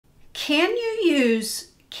Can you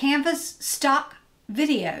use Canva's stock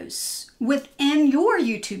videos within your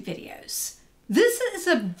YouTube videos? This is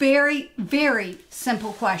a very, very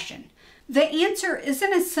simple question. The answer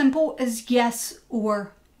isn't as simple as yes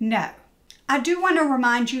or no. I do want to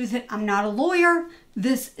remind you that I'm not a lawyer.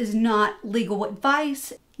 This is not legal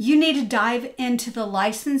advice. You need to dive into the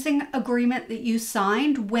licensing agreement that you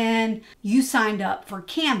signed when you signed up for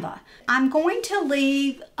Canva. I'm going to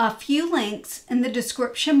leave a few links in the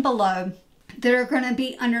description below that are going to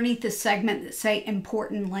be underneath the segment that say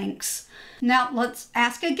important links. Now let's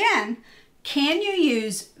ask again, can you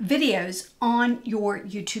use videos on your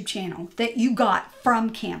YouTube channel that you got from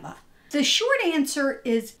Canva? The short answer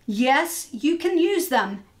is yes, you can use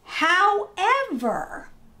them. However,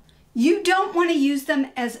 you don't want to use them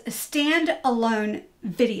as a standalone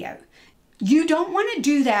video. You don't want to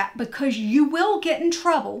do that because you will get in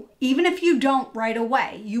trouble, even if you don't right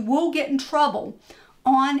away. You will get in trouble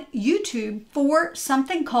on YouTube for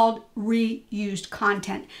something called reused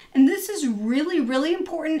content. And this is really, really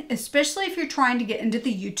important, especially if you're trying to get into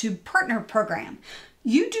the YouTube Partner Program.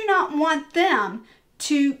 You do not want them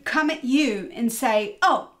to come at you and say,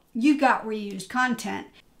 oh, you got reused content.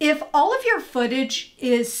 If all of your footage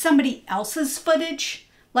is somebody else's footage,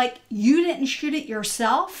 like you didn't shoot it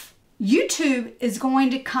yourself, YouTube is going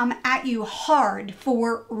to come at you hard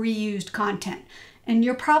for reused content. And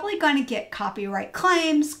you're probably going to get copyright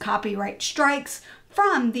claims, copyright strikes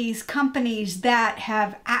from these companies that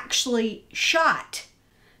have actually shot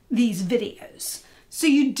these videos. So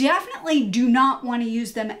you definitely do not want to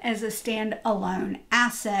use them as a standalone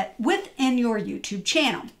asset within your YouTube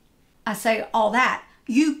channel. I say all that.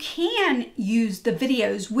 You can use the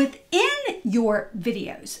videos within your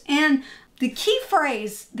videos. And the key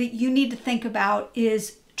phrase that you need to think about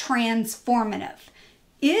is transformative.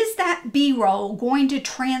 Is that B-roll going to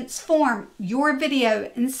transform your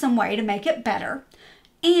video in some way to make it better?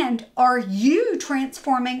 And are you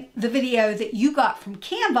transforming the video that you got from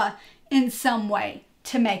Canva in some way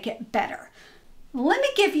to make it better? Let me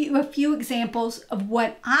give you a few examples of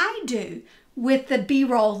what I do with the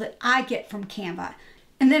B-roll that I get from Canva.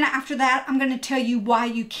 And then after that, I'm going to tell you why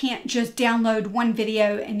you can't just download one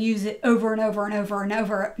video and use it over and over and over and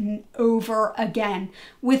over and over again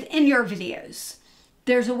within your videos.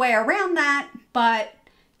 There's a way around that, but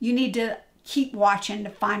you need to keep watching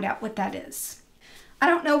to find out what that is. I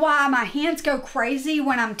don't know why my hands go crazy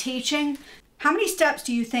when I'm teaching. How many steps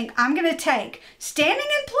do you think I'm going to take standing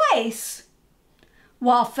in place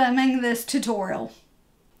while filming this tutorial?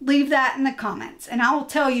 Leave that in the comments and I will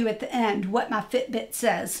tell you at the end what my Fitbit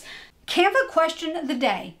says. Canva question of the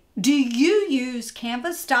day. Do you use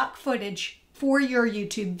Canva stock footage for your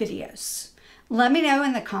YouTube videos? Let me know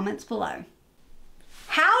in the comments below.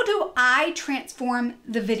 How do I transform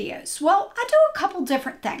the videos? Well, I do a couple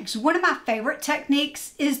different things. One of my favorite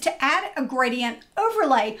techniques is to add a gradient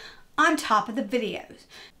overlay on top of the videos.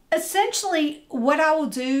 Essentially, what I will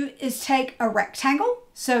do is take a rectangle.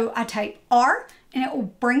 So I type R and it will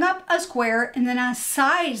bring up a square and then I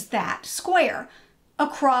size that square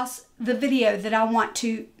across the video that I want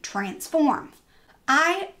to transform.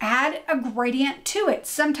 I add a gradient to it.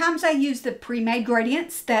 Sometimes I use the pre-made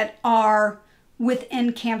gradients that are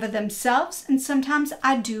within Canva themselves, and sometimes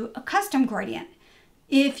I do a custom gradient.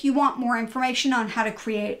 If you want more information on how to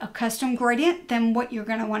create a custom gradient, then what you're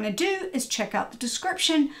going to want to do is check out the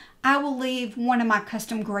description. I will leave one of my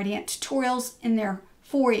custom gradient tutorials in there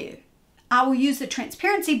for you. I will use the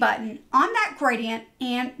transparency button on that gradient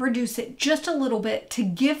and reduce it just a little bit to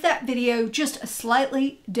give that video just a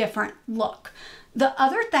slightly different look. The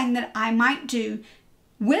other thing that I might do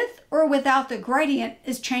with or without the gradient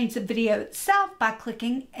is change the video itself by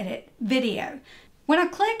clicking Edit Video. When I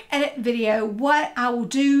click Edit Video, what I will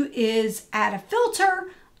do is add a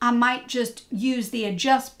filter. I might just use the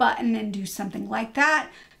Adjust button and do something like that.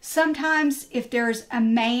 Sometimes if there's a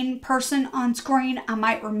main person on screen, I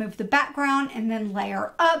might remove the background and then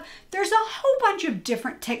layer up. There's a whole bunch of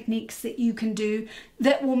different techniques that you can do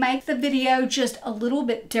that will make the video just a little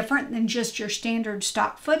bit different than just your standard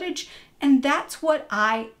stock footage. And that's what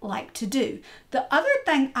I like to do. The other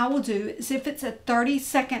thing I will do is if it's a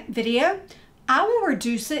 30-second video, I will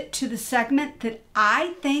reduce it to the segment that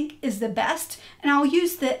I think is the best. And I'll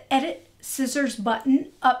use the Edit Scissors button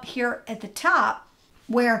up here at the top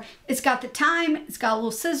where it's got the time, it's got a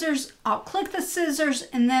little scissors. I'll click the scissors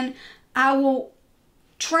and then I will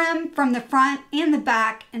trim from the front and the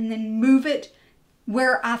back and then move it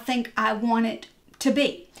where I think I want it to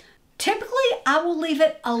be. Typically, I will leave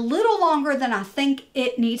it a little longer than I think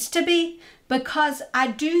it needs to be because I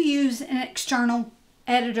do use an external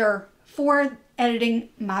editor for editing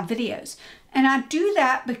my videos. And I do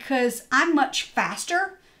that because I'm much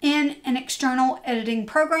faster in an external editing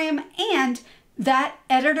program, and that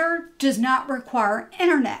editor does not require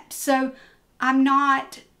internet. So I'm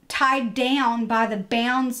not tied down by the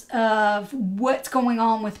bounds of what's going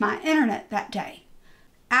on with my internet that day.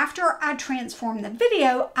 After I transform the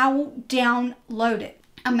video, I will download it.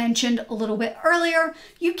 I mentioned a little bit earlier,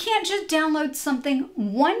 you can't just download something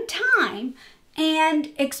one time and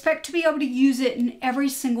expect to be able to use it in every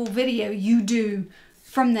single video you do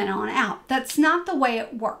from then on out. That's not the way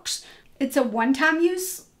it works. It's a one-time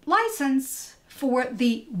use license for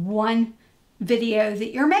the one video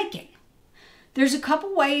that you're making. There's a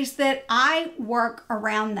couple ways that I work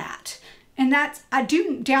around that. And that's, I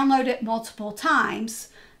do download it multiple times,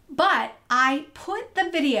 but I put the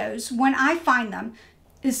videos when I find them,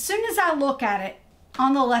 as soon as I look at it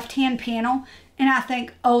on the left-hand panel and I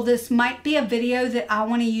think, oh, this might be a video that I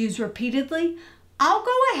want to use repeatedly, I'll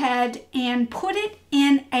go ahead and put it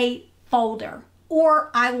in a folder,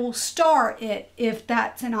 or I will star it if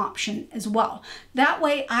that's an option as well. That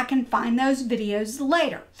way I can find those videos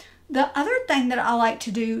later. The other thing that I like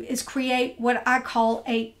to do is create what I call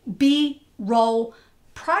a B-roll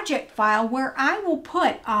project file, where I will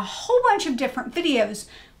put a whole bunch of different videos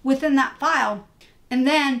within that file, and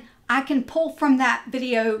then I can pull from that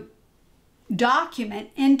video document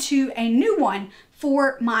into a new one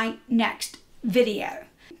for my next video.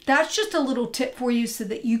 That's just a little tip for you so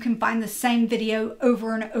that you can find the same video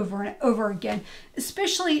over and over and over again,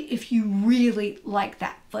 especially if you really like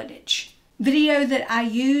that footage. Video that I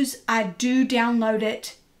use, I do download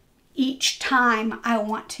it each time I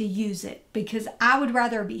want to use it, because I would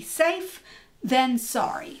rather be safe than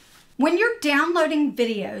sorry. When you're downloading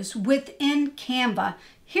videos within Canva,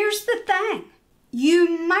 here's the thing.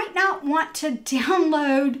 You might not want to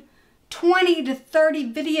download 20 to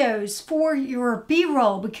 30 videos for your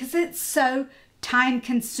B-roll because it's so time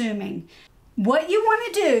consuming. What you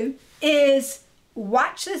want to do is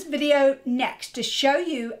watch this video next to show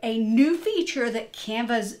you a new feature that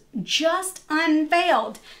Canva's just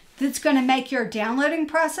unveiled that's going to make your downloading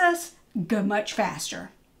process go much faster.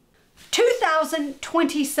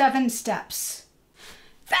 2,027 steps.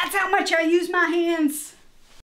 That's how much I use my hands.